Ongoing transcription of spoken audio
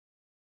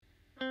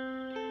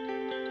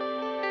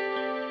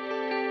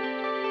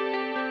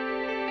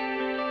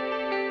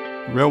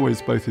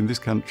Railways, both in this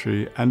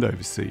country and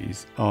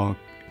overseas, are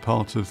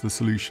part of the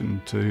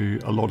solution to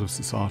a lot of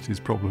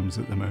society's problems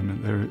at the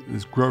moment.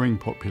 There's growing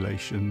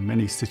population,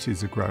 many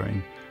cities are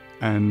growing,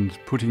 and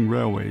putting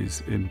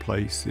railways in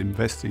place,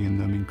 investing in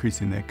them,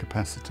 increasing their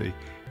capacity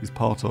is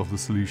part of the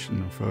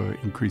solution for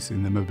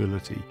increasing their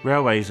mobility.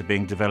 Railways are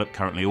being developed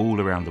currently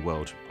all around the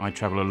world. I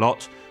travel a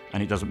lot,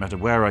 and it doesn't matter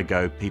where I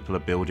go, people are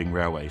building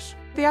railways.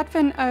 The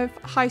advent of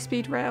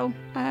high-speed rail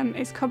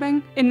is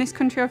coming. In this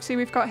country, obviously,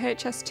 we've got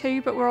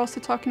HS2, but we're also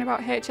talking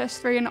about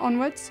HS3 and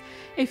onwards.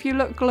 If you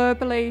look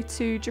globally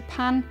to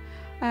Japan,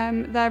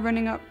 they're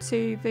running up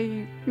to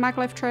the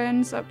maglev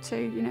trains up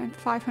to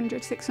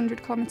 500,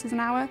 600 kilometres an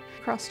hour.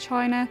 Across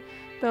China,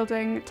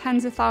 building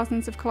tens of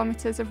thousands of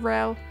kilometres of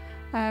rail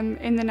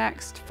in the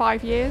next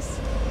 5 years.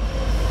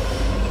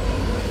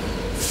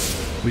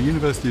 The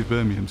University of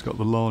Birmingham's got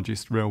the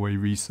largest railway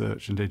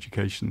research and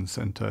education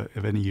centre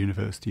of any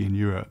university in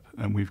Europe,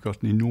 and we've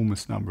got an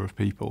enormous number of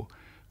people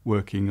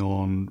working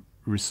on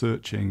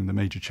researching the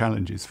major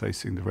challenges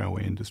facing the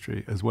railway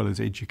industry, as well as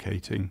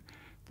educating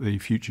the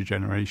future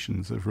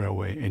generations of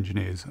railway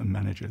engineers and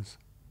managers.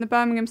 The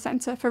Birmingham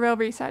Centre for Rail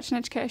Research and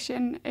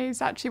Education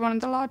is actually one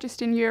of the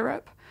largest in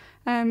Europe.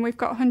 We've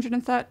got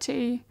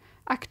 130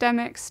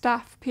 academics,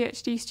 staff,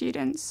 PhD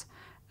students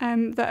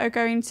that are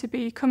going to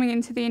be coming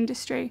into the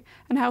industry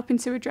and helping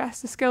to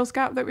address the skills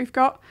gap that we've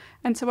got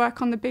and to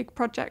work on the big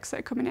projects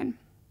that are coming in.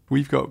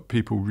 We've got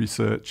people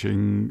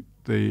looking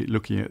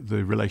at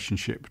the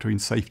relationship between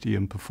safety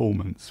and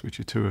performance, which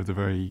are two of the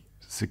very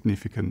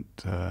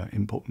significant,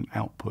 important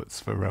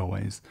outputs for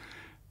railways.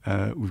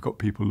 We've got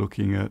people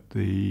looking at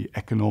the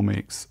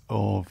economics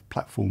of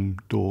platform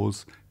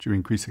doors, which are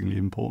increasingly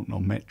important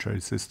on metro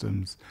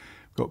systems.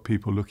 We've got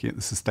people looking at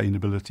the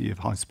sustainability of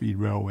high-speed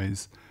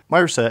railways. My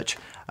research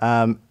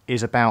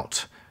is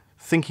about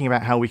thinking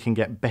about how we can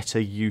get better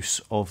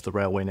use of the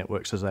railway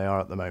networks as they are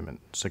at the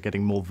moment. So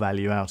getting more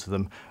value out of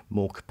them,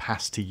 more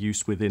capacity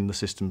use within the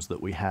systems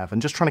that we have,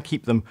 and just trying to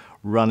keep them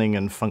running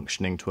and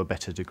functioning to a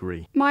better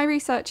degree. My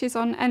research is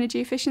on energy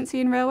efficiency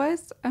in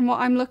railways, and what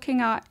I'm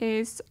looking at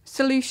is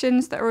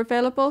solutions that are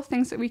available,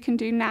 things that we can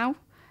do now,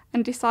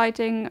 and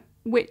deciding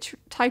which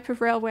type of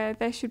railway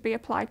they should be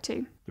applied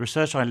to. The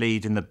research I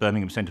lead in the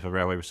Birmingham Centre for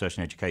Railway Research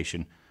and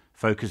Education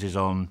focuses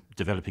on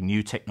developing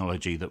new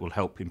technology that will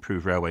help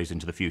improve railways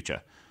into the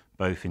future,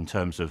 both in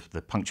terms of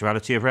the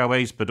punctuality of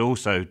railways, but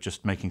also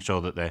just making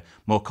sure that they're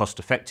more cost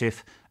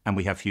effective and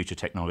we have future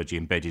technology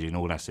embedded in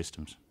all our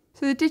systems.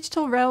 So the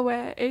Digital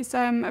Railway is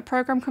a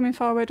programme coming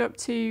forward up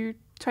to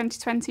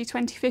 2020,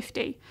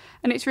 2050,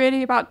 and it's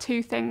really about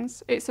two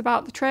things. It's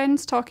about the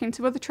trains talking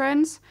to other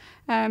trains,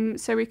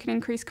 so we can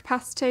increase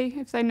capacity.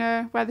 If they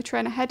know where the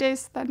train ahead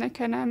is, then they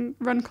can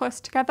run close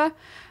together.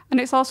 And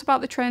it's also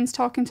about the trains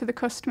talking to the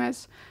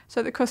customers,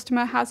 so the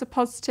customer has a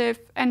positive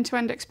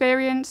end-to-end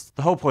experience.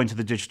 The whole point of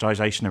the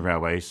digitisation of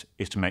railways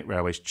is to make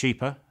railways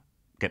cheaper,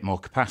 get more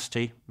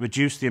capacity,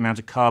 reduce the amount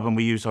of carbon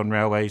we use on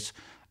railways,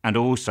 and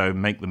also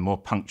make them more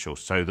punctual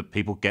so that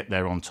people get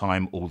there on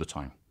time all the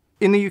time.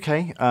 In the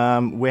UK,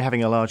 we're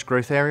having a large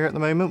growth area at the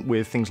moment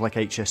with things like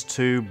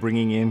HS2,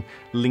 bringing in,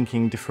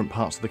 linking different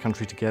parts of the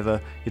country together.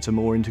 It's a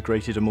more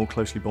integrated and more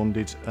closely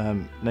bonded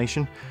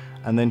nation.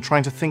 And then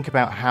trying to think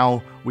about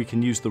how we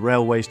can use the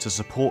railways to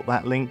support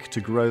that link, to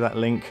grow that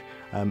link,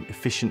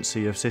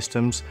 efficiency of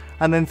systems,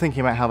 and then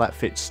thinking about how that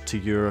fits to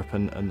Europe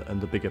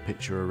and the bigger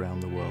picture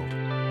around the world.